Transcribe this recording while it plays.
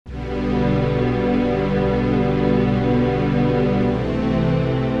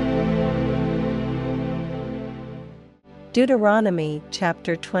Deuteronomy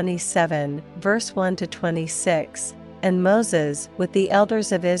chapter 27, verse 1-26. And Moses, with the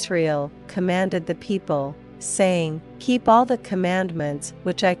elders of Israel, commanded the people, saying, Keep all the commandments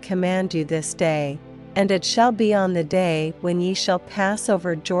which I command you this day. And it shall be on the day when ye shall pass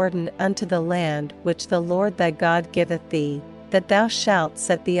over Jordan unto the land which the Lord thy God giveth thee, that thou shalt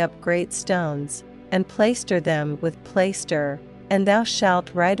set thee up great stones, and plaister them with plaister, and thou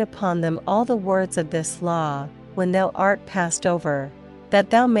shalt write upon them all the words of this law, when thou art passed over, that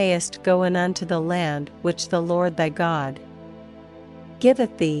thou mayest go in unto the land which the Lord thy God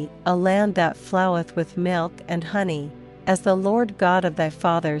giveth thee, a land that floweth with milk and honey, as the Lord God of thy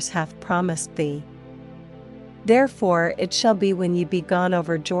fathers hath promised thee. Therefore it shall be when ye be gone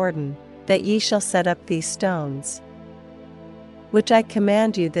over Jordan, that ye shall set up these stones, which I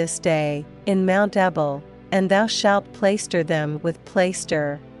command you this day, in Mount Ebal, and thou shalt plaister them with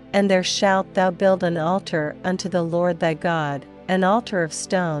plaister, and there shalt thou build an altar unto the Lord thy God, an altar of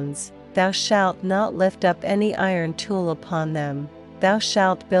stones. Thou shalt not lift up any iron tool upon them. Thou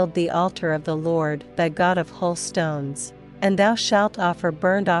shalt build the altar of the Lord thy God of whole stones, and thou shalt offer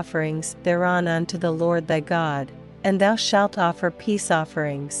burnt offerings thereon unto the Lord thy God, and thou shalt offer peace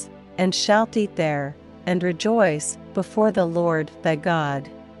offerings, and shalt eat there, and rejoice before the Lord thy God.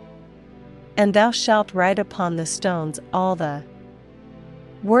 And thou shalt write upon the stones all the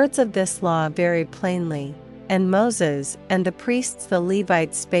words of this law very plainly. And Moses and the priests the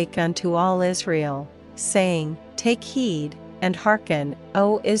Levites spake unto all Israel, saying, Take heed, and hearken,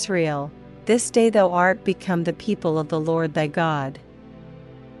 O Israel, this day thou art become the people of the Lord thy God.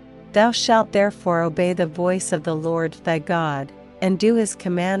 Thou shalt therefore obey the voice of the Lord thy God, and do his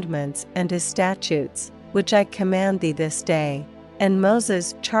commandments and his statutes, which I command thee this day. And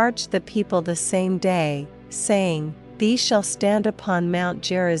Moses charged the people the same day, saying, These shall stand upon Mount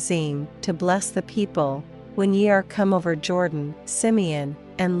Gerizim to bless the people, when ye are come over Jordan, Simeon,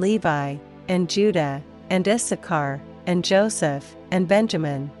 and Levi, and Judah, and Issachar, and Joseph, and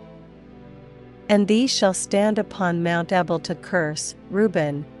Benjamin. And these shall stand upon Mount Ebal to curse,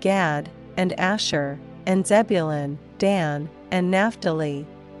 Reuben, Gad, and Asher, and Zebulun, Dan, and Naphtali.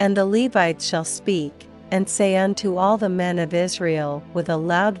 And the Levites shall speak, and say unto all the men of Israel with a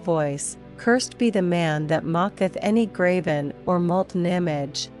loud voice, Cursed be the man that mocketh any graven or molten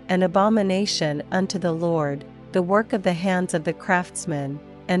image, an abomination unto the Lord, the work of the hands of the craftsman,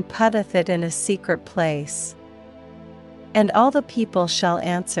 and putteth it in a secret place. And all the people shall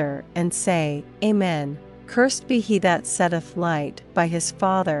answer and say, Amen. Cursed be he that setteth light by his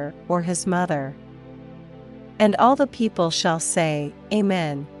father or his mother. And all the people shall say,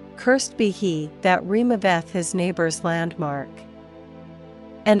 Amen. Cursed be he that removeth his neighbor's landmark.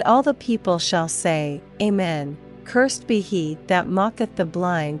 And all the people shall say, Amen. Cursed be he that mocketh the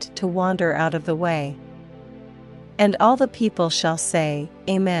blind to wander out of the way. And all the people shall say,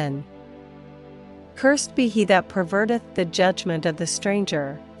 Amen. Cursed be he that perverteth the judgment of the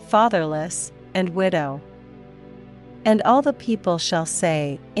stranger, fatherless, and widow. And all the people shall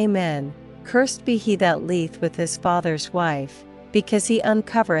say, Amen. Cursed be he that lieth with his father's wife, because he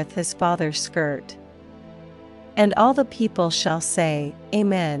uncovereth his father's skirt. And all the people shall say,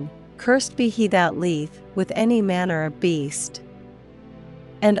 Amen. Cursed be he that lieth with any manner of beast.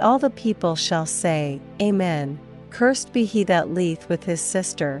 And all the people shall say, Amen. Cursed be he that lieth with his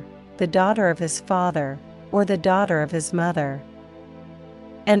sister, the daughter of his father, or the daughter of his mother.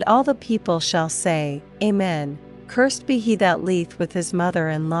 And all the people shall say, Amen. Cursed be he that lieth with his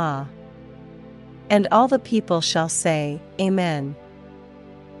mother-in-law. And all the people shall say, Amen.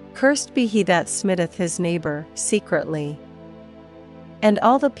 Cursed be he that smitteth his neighbor secretly. And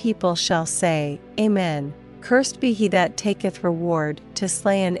all the people shall say, Amen. Cursed be he that taketh reward to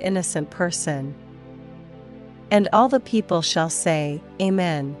slay an innocent person. And all the people shall say,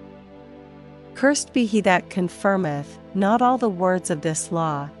 Amen. Cursed be he that confirmeth not all the words of this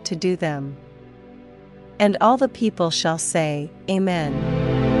law to do them. And all the people shall say, Amen.